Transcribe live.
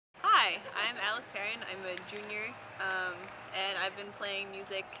Hi, I'm Alice Perrin. I'm a junior, and I've been playing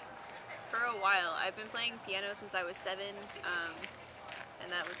music for a while. I've been playing piano since I was 7,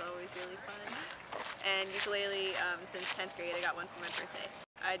 and that was always really fun. And ukulele since 10th grade. I got one for my birthday.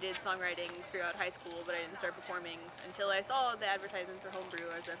 I did songwriting throughout high school, but I didn't start performing until I saw the advertisements for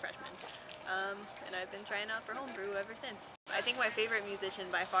homebrew as a freshman. And I've been trying out for homebrew ever since. I think my favorite musician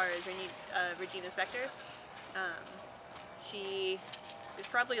by far is Regina Spektor. She is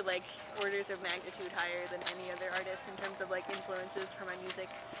probably like orders of magnitude higher than any other artist in terms of like influences for my music.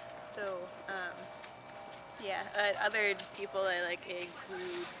 So yeah, other people I like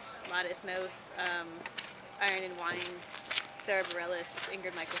include Modest Mouse, Iron and Wine, Sarah Bareilles,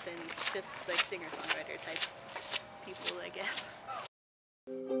 Ingrid Michaelson, just like singer-songwriter type people, I guess.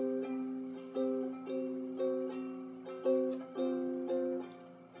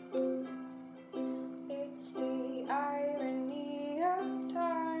 It's the irony of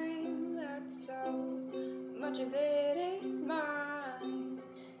time that so much of it is mine,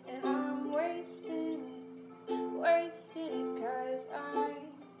 and I'm wasting it 'cause I'm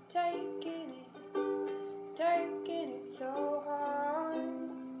taking it so hard,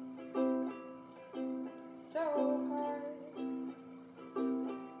 so